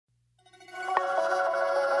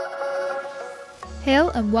Hail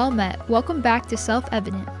and well met. Welcome back to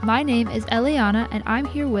Self-Evident. My name is Eliana and I'm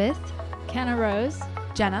here with Kenna Rose,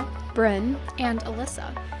 Jenna, Bryn, and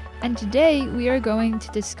Alyssa. And today we are going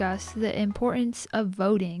to discuss the importance of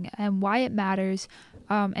voting and why it matters,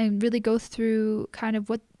 and really go through kind of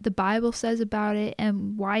what the Bible says about it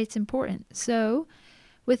and why it's important. So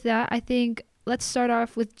with that, I think let's start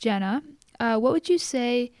off with Jenna. What would you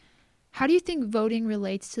say, how do you think voting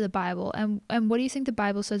relates to the Bible, and what do you think the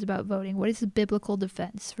Bible says about voting? What is the biblical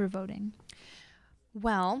defense for voting?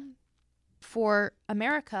 Well, for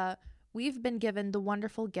America, we've been given the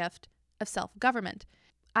wonderful gift of self-government.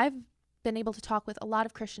 I've been able to talk with a lot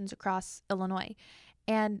of Christians across Illinois,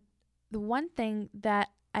 and the one thing that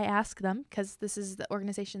I ask them, because this is the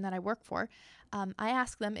organization that I work for, I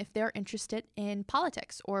ask them if they're interested in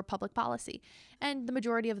politics or public policy. And the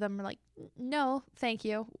majority of them are like, no, thank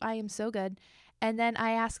you. I am so good. And then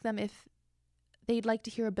I ask them if they'd like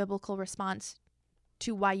to hear a biblical response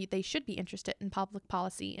to why they should be interested in public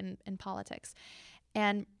policy and politics.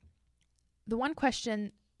 And the one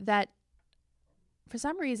question that, for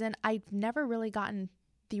some reason, I've never really gotten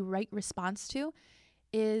the right response to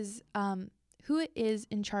is who is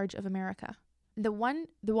in charge of America? The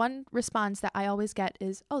one response that I always get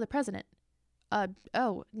is, oh, the president.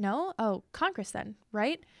 Oh, no? Oh, Congress then,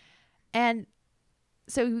 right? And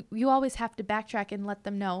so you always have to backtrack and let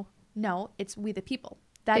them know, no, it's we the people.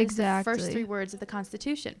 That Exactly. is the first three words of the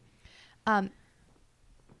Constitution.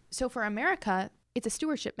 So for America, it's a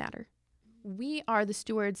stewardship matter. We are the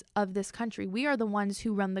stewards of this country. We are the ones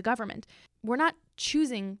who run the government. We're not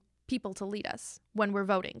choosing people to lead us when we're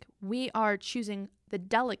voting. We are choosing the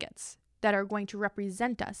delegates that are going to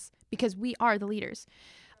represent us because we are the leaders.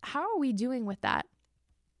 How are we doing with that?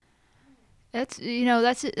 That's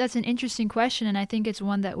an interesting question, and I think it's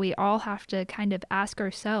one that we all have to kind of ask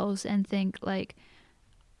ourselves and think, like,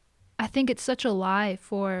 I think it's such a lie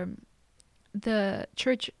for the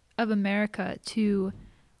Church of America to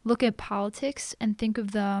look at politics and think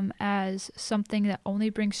of them as something that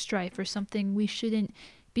only brings strife or something we shouldn't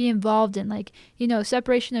be involved in, like,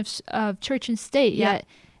 separation of church and state. Yeah.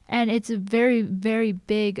 And it's a very, very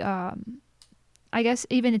big, I guess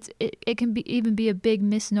even it can be a big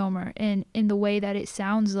misnomer in the way that it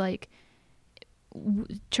sounds like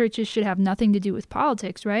churches should have nothing to do with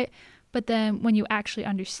politics, right? But then when you actually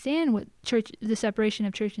understand what the separation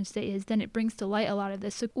of church and state is, then it brings to light a lot of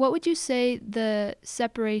this. So what would you say the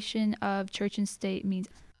separation of church and state means?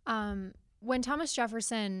 When Thomas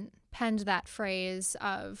Jefferson penned that phrase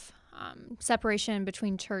of separation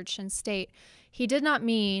between church and state, he did not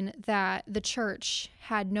mean that the church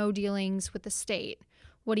had no dealings with the state.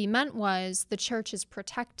 What he meant was the church is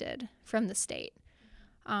protected from the state.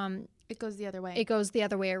 It goes the other way. It goes the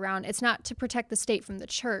other way around. It's not to protect the state from the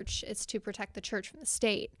church. It's to protect the church from the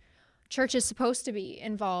state. Church is supposed to be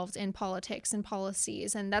involved in politics and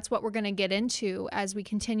policies, and that's what we're going to get into as we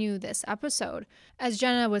continue this episode. As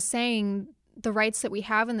Jenna was saying, the rights that we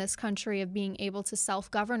have in this country of being able to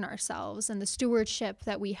self-govern ourselves and the stewardship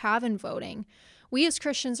that we have in voting, we as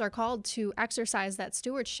Christians are called to exercise that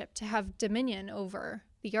stewardship, to have dominion over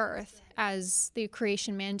the earth, as the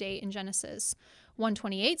creation mandate in Genesis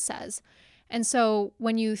 1:28 says. And so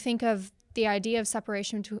when you think of the idea of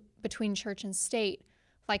separation between church and state,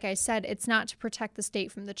 like I said, it's not to protect the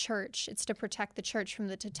state from the church. It's to protect the church from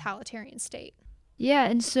the totalitarian state. Yeah,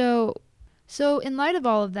 and so in light of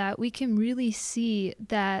all of that, we can really see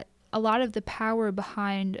that a lot of the power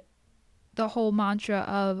behind the whole mantra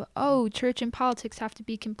of, oh, church and politics have to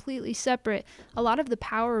be completely separate, a lot of the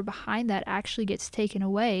power behind that actually gets taken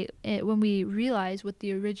away when we realize what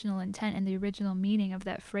the original intent and the original meaning of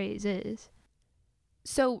that phrase is.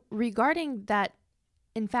 So regarding that,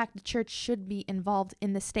 in fact, the church should be involved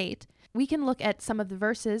in the state, we can look at some of the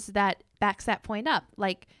verses that backs that point up,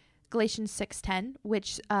 like Galatians 6:10,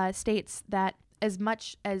 which states that as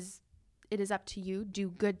much as it is up to you, do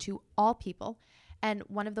good to all people. And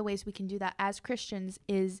one of the ways we can do that as Christians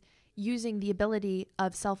is using the ability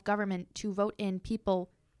of self-government to vote in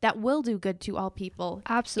people that will do good to all people.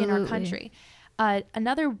 Absolutely. In our country.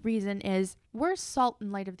 Another reason is we're salt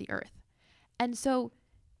and light of the earth. And so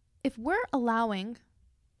if we're allowing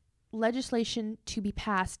legislation to be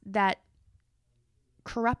passed that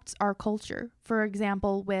corrupts our culture, for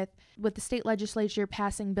example, with the state legislature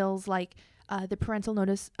passing bills like the Parental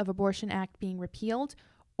Notice of Abortion Act being repealed,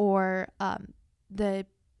 or the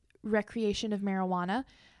recreation of marijuana,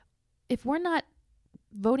 if we're not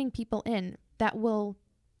voting people in that will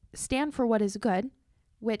stand for what is good,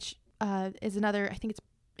 which is another, I think it's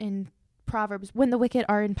in Proverbs, when the wicked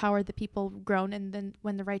are in power, the people groan, and then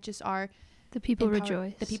when the righteous are The people in power,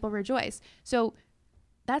 rejoice. the people rejoice. So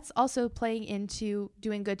that's also playing into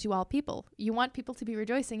doing good to all people. You want people to be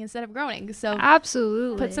rejoicing instead of groaning. So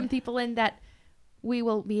Absolutely. put some people in that we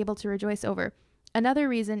will be able to rejoice over. Another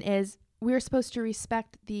reason is we're supposed to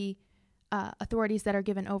respect the authorities that are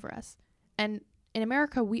given over us. And in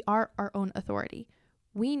America, we are our own authority.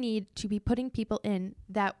 We need to be putting people in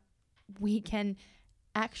that we can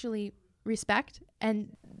actually respect.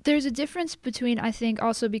 And there's a difference between, I think,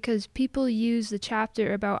 also because people use the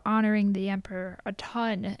chapter about honoring the emperor a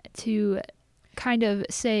ton to kind of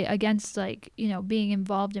say against, like, you know, being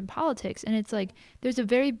involved in politics. And it's like there's a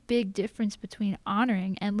very big difference between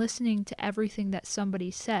honoring and listening to everything that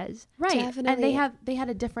somebody says. Right. Definitely. And they had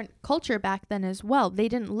a different culture back then as well. They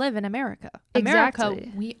didn't live in America. Exactly.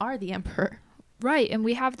 America, we are the emperor. Right. And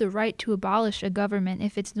we have the right to abolish a government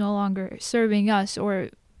if it's no longer serving us or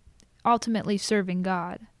ultimately serving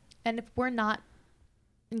God. And if we're not,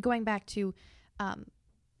 and going back to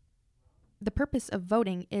the purpose of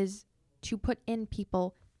voting is to put in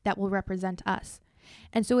people that will represent us.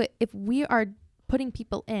 And so if we are putting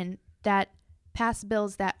people in that pass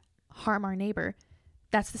bills that harm our neighbor,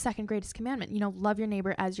 that's the second greatest commandment. You know, love your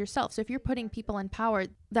neighbor as yourself. So if you're putting people in power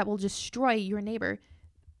that will destroy your neighbor,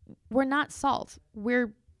 we're not salt.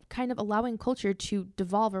 We're kind of allowing culture to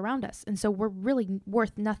devolve around us. And so we're really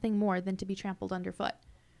worth nothing more than to be trampled underfoot.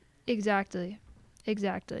 Exactly.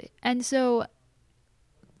 And so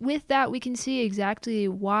with that, we can see exactly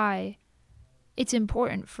why it's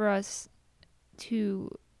important for us to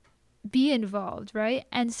be involved, right?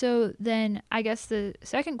 And so then I guess the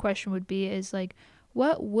second question would be is like,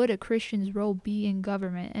 what would a Christian's role be in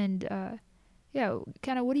government? And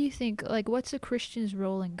kind of what do you think? Like, what's a Christian's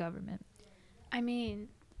role in government? I mean,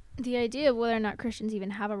 the idea of whether or not Christians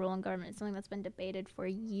even have a role in government is something that's been debated for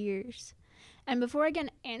years. And before I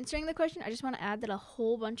get answering the question, I just want to add that a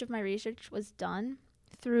whole bunch of my research was done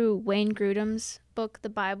through Wayne Grudem's book, The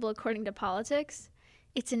Bible According to Politics.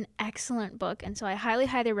 It's an excellent book, and so I highly,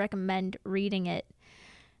 highly recommend reading it.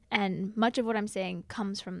 And much of what I'm saying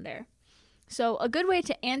comes from there. So a good way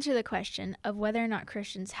to answer the question of whether or not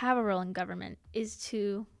Christians have a role in government is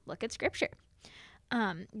to look at Scripture.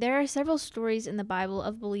 There are several stories in the Bible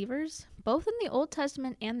of believers, both in the Old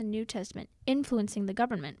Testament and the New Testament, influencing the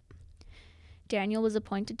government. Daniel was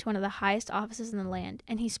appointed to one of the highest offices in the land,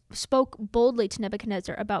 and he spoke boldly to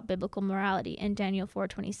Nebuchadnezzar about biblical morality in Daniel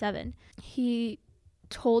 4:27. He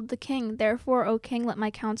told the king, "Therefore, O king, let my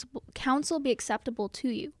counsel be acceptable to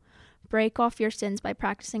you. Break off your sins by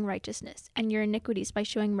practicing righteousness, and your iniquities by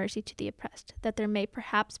showing mercy to the oppressed, that there may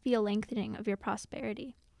perhaps be a lengthening of your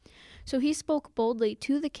prosperity." So he spoke boldly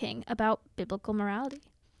to the king about biblical morality.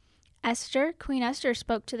 Queen Esther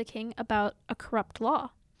spoke to the king about a corrupt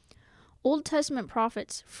law. Old Testament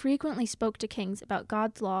prophets frequently spoke to kings about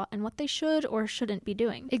God's law and what they should or shouldn't be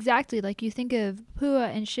doing. Exactly. Like you think of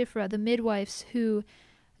Puah and Shiphrah, the midwives who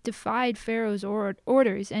defied Pharaoh's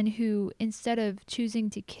orders and who, instead of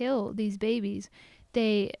choosing to kill these babies,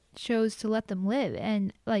 they chose to let them live.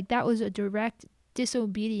 And like that was a direct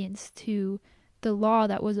disobedience to the law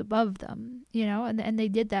that was above them, you know, and they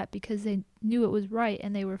did that because they knew it was right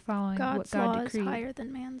and they were following what God law decreed. Is higher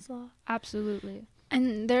than man's law. Absolutely.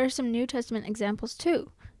 And there are some New Testament examples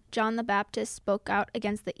too. John the Baptist spoke out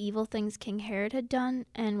against the evil things King Herod had done,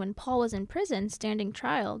 and when Paul was in prison standing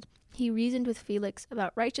trial, he reasoned with Felix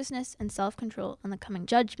about righteousness and self-control and the coming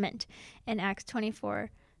judgment in Acts 24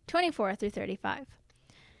 through 35.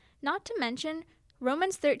 Not to mention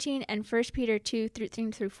Romans 13 and 1 Peter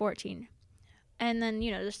 2:13 through 14. And then,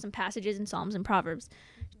 there's some passages in Psalms and Proverbs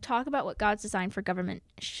talk about what God's design for government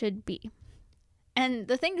should be. And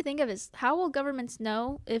the thing to think of is, how will governments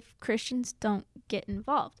know if Christians don't get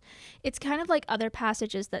involved? It's kind of like other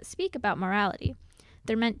passages that speak about morality.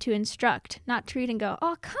 They're meant to instruct, not to read and go,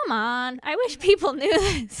 "Oh, come on, I wish people knew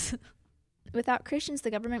this." Without Christians,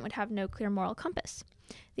 the government would have no clear moral compass.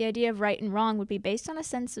 The idea of right and wrong would be based on a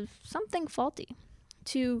sense of something faulty.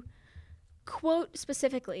 To quote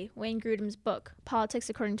specifically Wayne Grudem's book, Politics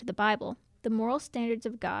According to the Bible, "The moral standards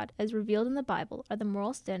of God, as revealed in the Bible, are the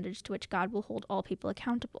moral standards to which God will hold all people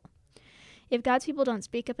accountable. If God's people don't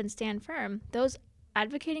speak up and stand firm, those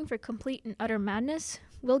advocating for complete and utter madness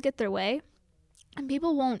will get their way, and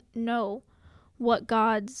people won't know what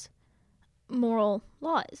God's moral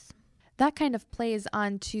law is." That kind of plays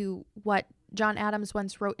on to what John Adams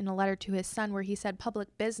once wrote in a letter to his son, where he said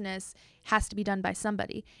public business has to be done by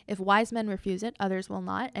somebody. If wise men refuse it, others will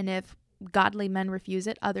not. And if godly men refuse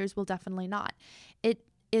it, others will definitely not. It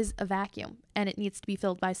is a vacuum, and it needs to be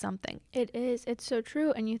filled by something. It is. It's so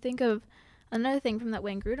true. And you think of another thing from that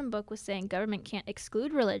Wayne Grudem book was saying government can't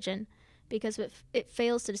exclude religion. because it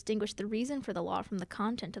fails to distinguish the reason for the law from the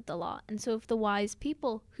content of the law. And so if the wise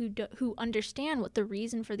people who understand what the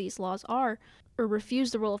reason for these laws are or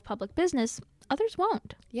refuse the rule of public business, others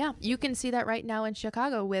won't. Yeah, you can see that right now in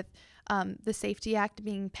Chicago with the Safety Act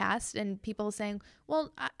being passed and people saying,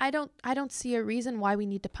 well, I don't see a reason why we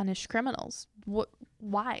need to punish criminals.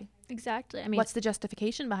 Why? Exactly. I mean, what's the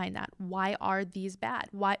justification behind that? Why are these bad?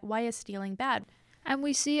 Why is stealing bad? And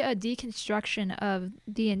we see a deconstruction of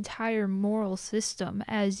the entire moral system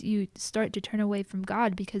as you start to turn away from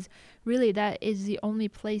God, because really that is the only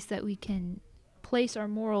place that we can place our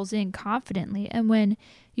morals in confidently. And when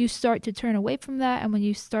you start to turn away from that, and when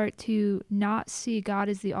you start to not see God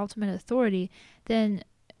as the ultimate authority, then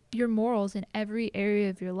your morals in every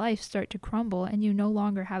area of your life start to crumble and you no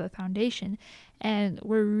longer have a foundation. And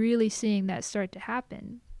we're really seeing that start to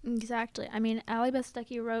happen. Exactly. I mean, Allie Beth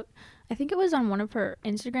Stuckey wrote, I think it was on one of her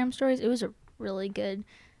Instagram stories. It was a really good,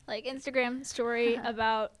 Instagram story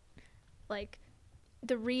about,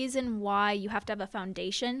 the reason why you have to have a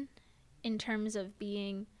foundation in terms of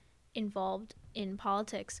being involved in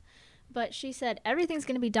politics. But she said, everything's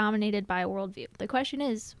going to be dominated by a worldview. The question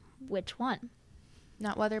is, which one?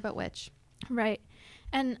 Not whether, but which. Right.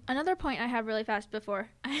 And another point I have really fast before,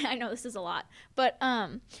 I know this is a lot, but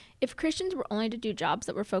if Christians were only to do jobs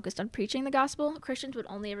that were focused on preaching the gospel, Christians would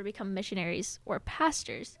only ever become missionaries or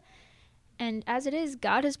pastors. And as it is,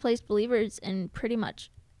 God has placed believers in pretty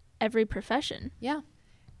much every profession. Yeah.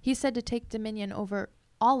 He said to take dominion over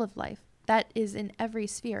all of life. That is in every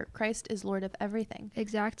sphere. Christ is Lord of everything.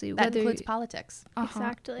 Exactly. That includes politics.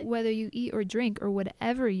 Exactly. Whether you eat or drink or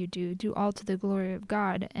whatever you do all to the glory of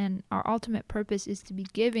God. And our ultimate purpose is to be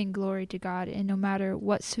giving glory to God, and no matter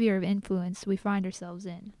what sphere of influence we find ourselves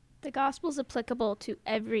in. The gospel is applicable to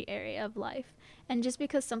every area of life. And just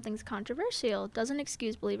because something's controversial doesn't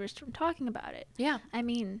excuse believers from talking about it. Yeah. I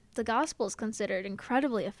mean, the gospel is considered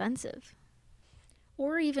incredibly offensive.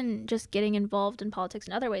 Or even just getting involved in politics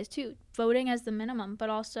in other ways too. Voting as the minimum, but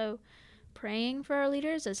also praying for our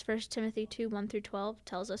leaders, as 1 Timothy 2:1-12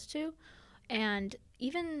 tells us to. And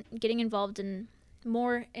even getting involved in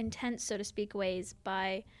more intense, so to speak, ways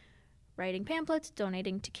by writing pamphlets,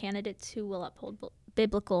 donating to candidates who will uphold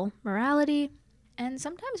biblical morality, and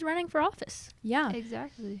sometimes running for office. Yeah.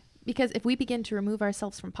 Exactly. Because if we begin to remove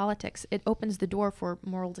ourselves from politics, it opens the door for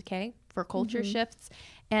moral decay, for culture shifts,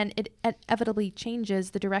 and it inevitably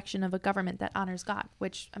changes the direction of a government that honors God,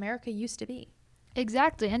 which America used to be.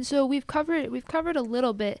 Exactly. And so we've covered a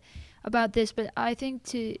little bit about this, but I think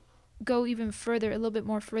to go even further, a little bit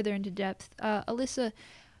more further into depth, Alyssa,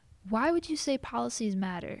 why would you say policies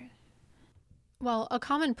matter? Well, a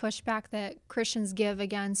common pushback that Christians give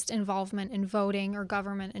against involvement in voting or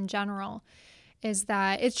government in general is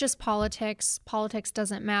that it's just politics. Politics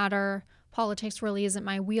doesn't matter. Politics really isn't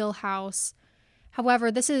my wheelhouse.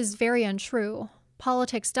 However, this is very untrue.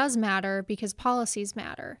 Politics does matter because policies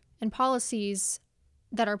matter, and policies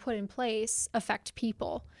that are put in place affect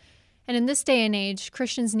people. And in this day and age,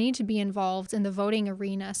 Christians need to be involved in the voting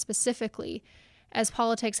arena specifically, as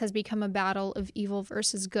politics has become a battle of evil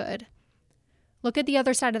versus good. Look at the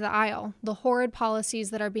other side of the aisle, the horrid policies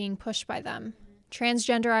that are being pushed by them.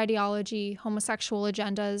 Transgender ideology, homosexual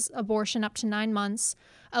agendas, abortion up to 9 months,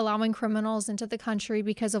 allowing criminals into the country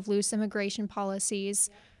because of loose immigration policies.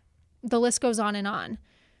 The list goes on and on.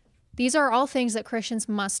 These are all things that Christians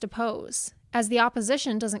must oppose, as the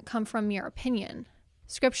opposition doesn't come from mere opinion.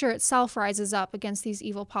 Scripture itself rises up against these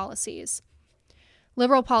evil policies.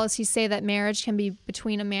 Liberal policies say that marriage can be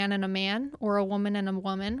between a man and a man, or a woman and a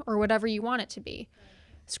woman, or whatever you want it to be.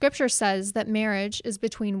 Scripture says that marriage is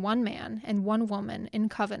between one man and one woman in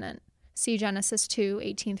covenant. See Genesis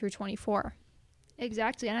 2:18-24.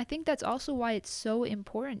 Exactly. And I think that's also why it's so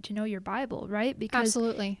important to know your Bible, right? Because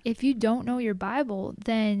Absolutely. if you don't know your Bible,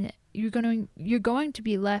 then you're going to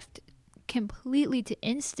be left completely to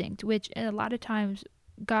instinct, which a lot of times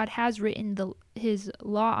God has written his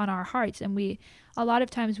law on our hearts, and a lot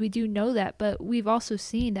of times we do know that, but we've also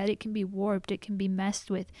seen that it can be warped, it can be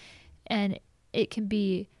messed with, and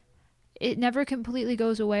it never completely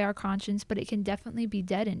goes away, our conscience, but it can definitely be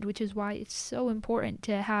deadened, which is why it's so important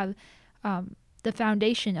to have the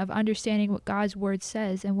foundation of understanding what God's word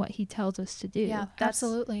says and what he tells us to do. Yeah,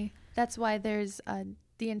 Absolutely. That's why there's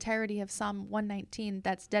the entirety of Psalm 119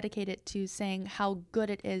 that's dedicated to saying how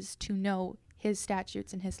good it is to know his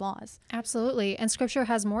statutes and his laws. Absolutely. And Scripture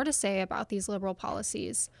has more to say about these liberal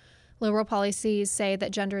policies. Liberal policies say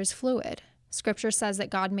that gender is fluid. Scripture says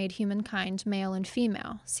that God made humankind male and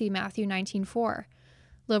female. See Matthew 19:4.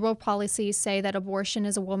 Liberal policies say that abortion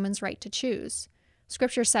is a woman's right to choose.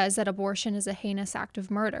 Scripture says that abortion is a heinous act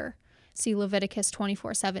of murder. See Leviticus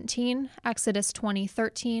 24:17, Exodus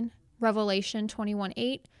 20:13, Revelation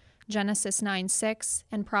 21:8, Genesis 9:6,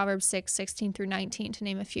 and Proverbs 6:16 through 19, to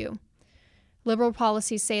name a few. Liberal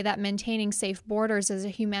policies say that maintaining safe borders is a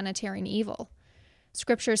humanitarian evil.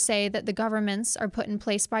 Scriptures say that the governments are put in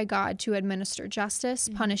place by God to administer justice,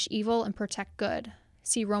 punish evil, and protect good.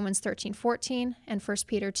 See Romans 13:14 and 1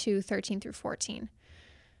 Peter 2:13 through 14.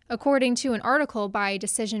 According to an article by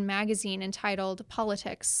Decision Magazine entitled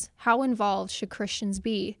Politics, How Involved Should Christians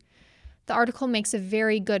Be? The article makes a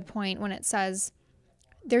very good point when it says,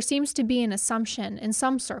 there seems to be an assumption in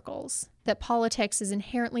some circles that politics is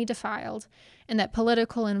inherently defiled and that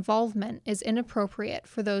political involvement is inappropriate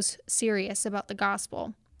for those serious about the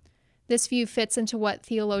gospel. This view fits into what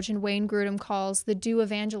theologian Wayne Grudem calls the do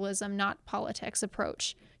evangelism, not politics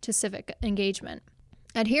approach to civic engagement.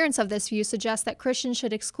 Adherents of this view suggest that Christians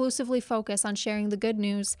should exclusively focus on sharing the good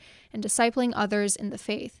news and discipling others in the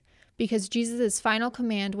faith, because Jesus' final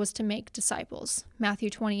command was to make disciples, Matthew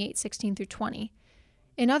 28:16 through 20.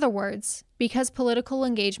 In other words, because political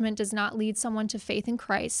engagement does not lead someone to faith in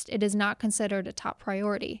Christ, it is not considered a top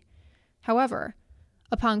priority. However,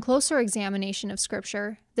 upon closer examination of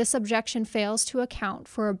Scripture, this objection fails to account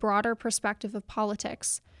for a broader perspective of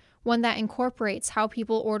politics, one that incorporates how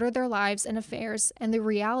people order their lives and affairs and the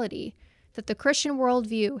reality that the Christian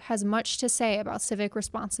worldview has much to say about civic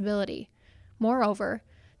responsibility. Moreover,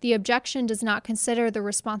 the objection does not consider the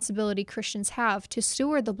responsibility Christians have to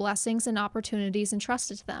steward the blessings and opportunities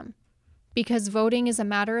entrusted to them. Because voting is a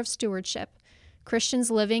matter of stewardship,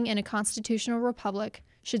 Christians living in a constitutional republic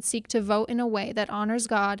should seek to vote in a way that honors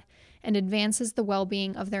God and advances the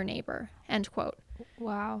well-being of their neighbor. End quote.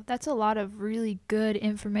 Wow, that's a lot of really good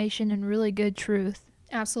information and really good truth.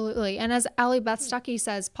 Absolutely. And as Allie Beth Stuckey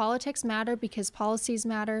says, politics matter because policies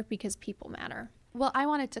matter because people matter. Well, I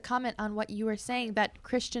wanted to comment on what you were saying, that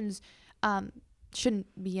Christians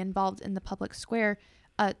shouldn't be involved in the public square.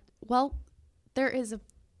 Well, there is a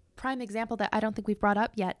prime example that I don't think we've brought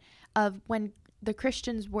up yet of when the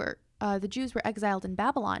Christians were, the Jews were exiled in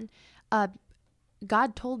Babylon.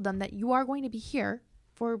 God told them that you are going to be here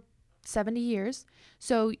for 70 years.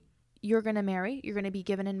 So you're going to marry, you're going to be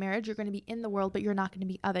given in marriage, you're going to be in the world, but you're not going to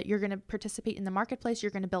be of it. You're going to participate in the marketplace,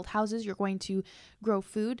 you're going to build houses, you're going to grow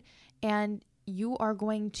food, and you are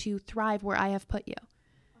going to thrive where I have put you.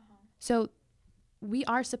 So we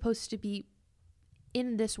are supposed to be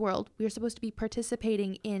in this world. We are supposed to be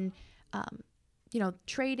participating in,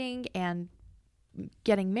 trading and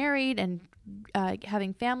getting married and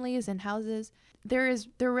having families and houses. There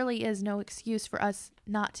really is no excuse for us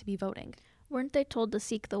not to be voting. Weren't they told to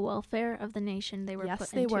seek the welfare of the nation they were Yes, put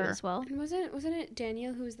they into were. as well? And wasn't it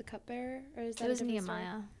Daniel who was the cupbearer? Or is that It was a different story?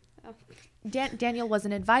 Nehemiah. Oh. Daniel was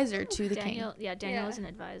an advisor to the Daniel Yeah. was an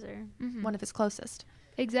advisor. king, one of his closest.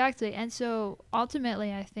 Exactly. And so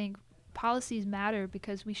ultimately, I think policies matter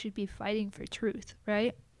because we should be fighting for truth,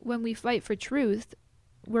 right? When we fight for truth,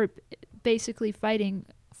 we're basically fighting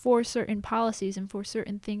for certain policies and for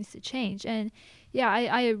certain things to change. And yeah,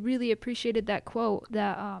 I really appreciated that quote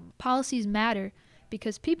that policies matter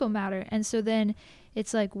because people matter. And so then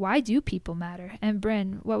it's like, why do people matter? And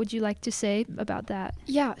Bryn, what would you like to say about that?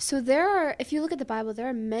 Yeah, so there are, if you look at the Bible, there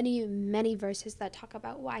are many, many verses that talk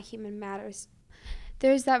about why human matters.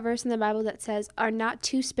 There's that verse in the Bible that says, "Are not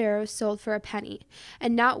 2 sparrows sold for a penny,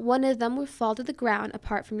 and not one of them will fall to the ground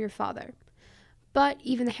apart from your Father? But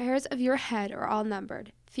even the hairs of your head are all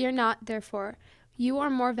numbered. Fear not, therefore, you are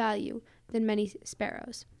more value than many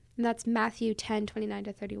sparrows." And that's Matthew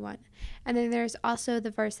 10:29-31. And then there's also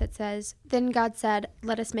the verse that says, "Then God said,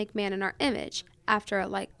 let us make man in our image, after our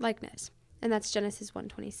likeness." And that's Genesis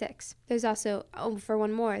 1:26. There's also, for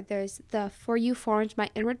one more, there's "For you formed my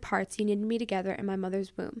inward parts, you knitted me together in my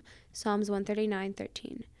mother's womb." Psalms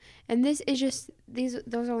 139:13. And this is just,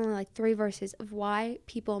 those are only like 3 verses of why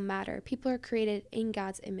people matter. People are created in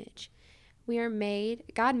God's image. We are made,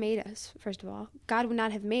 God made us, first of all. God would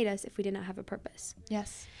not have made us if we did not have a purpose.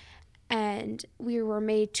 Yes. And we were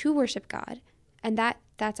made to worship God. And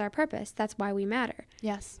that's our purpose. That's why we matter.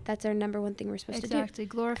 Yes. That's our number one thing we're supposed to do. Exactly.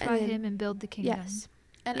 Glorify And then- him and build the kingdom. Yes.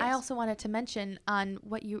 And I Yes. also wanted to mention on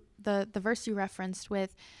what the verse you referenced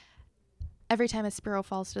with every time a sparrow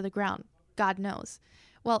falls to the ground, God knows.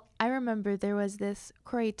 Well, I remember there was this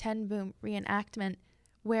Corrie ten Boom reenactment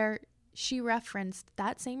where she referenced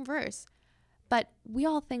that same verse. But we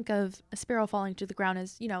all think of a sparrow falling to the ground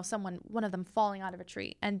as, one of them falling out of a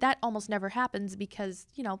tree. And that almost never happens because,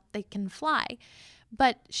 they can fly.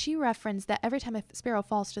 But she referenced that every time a sparrow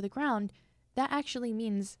falls to the ground, that actually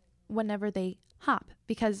means whenever they hop,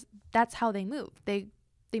 because that's how they move. They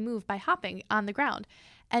move by hopping on the ground.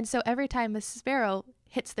 And so every time a sparrow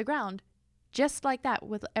hits the ground. Just like that,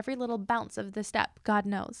 with every little bounce of the step, God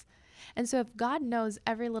knows. And so if God knows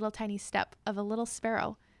every little tiny step of a little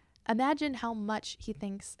sparrow, imagine how much he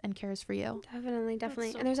thinks and cares for you. Definitely.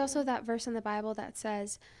 so And there's also that verse in the Bible that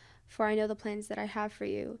says, "For I know the plans that I have for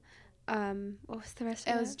you." What was the rest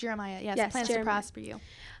of It it? was Jeremiah. Yes, Yes, plans Jeremiah. to prosper you.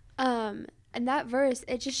 And that verse,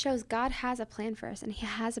 it just shows God has a plan for us and he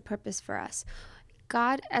has a purpose for us.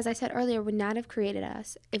 God, as I said earlier, would not have created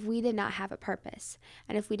us if we did not have a purpose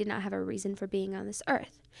and if we did not have a reason for being on this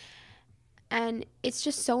earth. And it's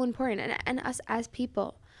just so important. And us as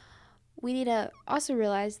people, we need to also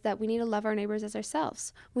realize that we need to love our neighbors as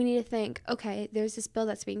ourselves. We need to think, okay, there's this bill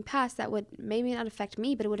that's being passed that would maybe not affect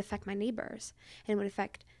me, but it would affect my neighbors and it would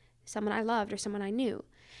affect someone I loved or someone I knew.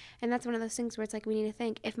 And that's one of those things where it's like we need to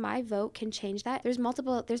think, if my vote can change that. There's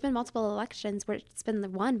been multiple elections where it's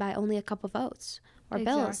been won by only a couple votes or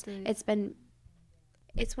bills. Exactly.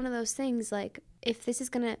 It's one of those things like, if this is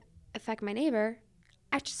going to affect my neighbor,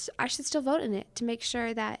 I should still vote in it to make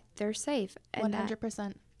sure that they're safe and 100%.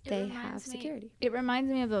 that they have security. It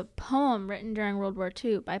reminds me of a poem written during World War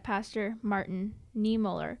II by Pastor Martin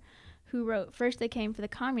Niemöller, who wrote, "First they came for the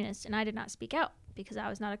communists, and I did not speak out because I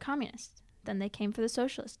was not a communist. Then they came for the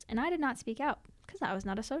socialists, and I did not speak out because I was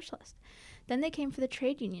not a socialist. Then they came for the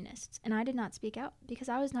trade unionists, and I did not speak out because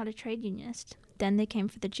I was not a trade unionist. Then they came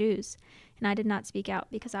for the Jews, and I did not speak out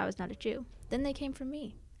because I was not a Jew. Then they came for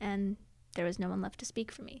me, and there was no one left to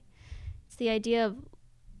speak for me." It's the idea of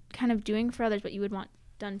kind of doing for others what you would want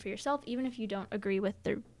done for yourself, even if you don't agree with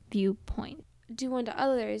their viewpoint. Do unto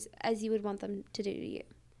others as you would want them to do to you.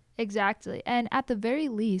 Exactly. And at the very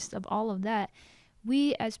least of all of that,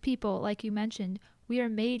 we as people, like you mentioned, we are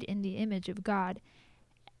made in the image of God,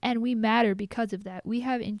 and we matter because of that. We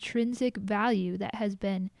have intrinsic value that has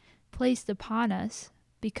been placed upon us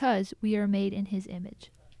because we are made in his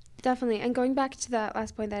image. Definitely. And going back to that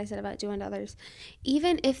last point that I said about do unto others,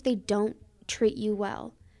 even if they don't treat you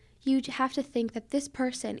well, you have to think that this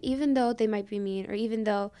person, even though they might be mean or even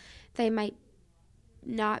though they might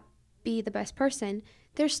not be the best person,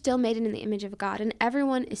 they're still made in the image of God. And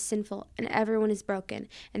everyone is sinful and everyone is broken.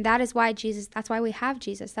 And that's why we have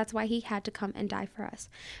Jesus. That's why he had to come and die for us,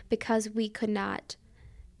 because we could not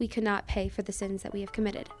pay for the sins that we have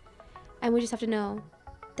committed. And we just have to know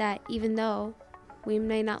that even though we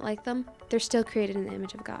may not like them, they're still created in the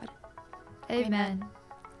image of God. Amen.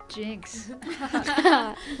 Jinx.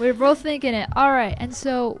 We're both thinking it. All right. And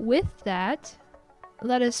so with that,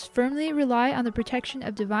 let us firmly rely on the protection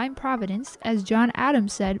of divine providence. As John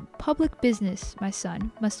Adams said, "Public business, my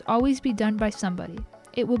son, must always be done by somebody.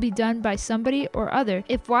 It will be done by somebody or other.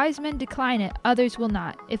 If wise men decline it, others will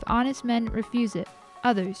not. If honest men refuse it,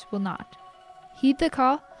 others will not." Heed the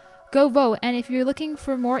call. Go vote. And if you're looking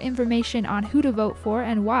for more information on who to vote for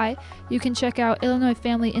and why, you can check out Illinois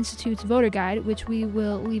Family Institute's voter guide, which we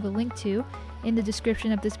will leave a link to in the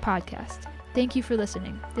description of this podcast. Thank you for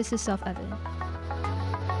listening. This is Self-Evident.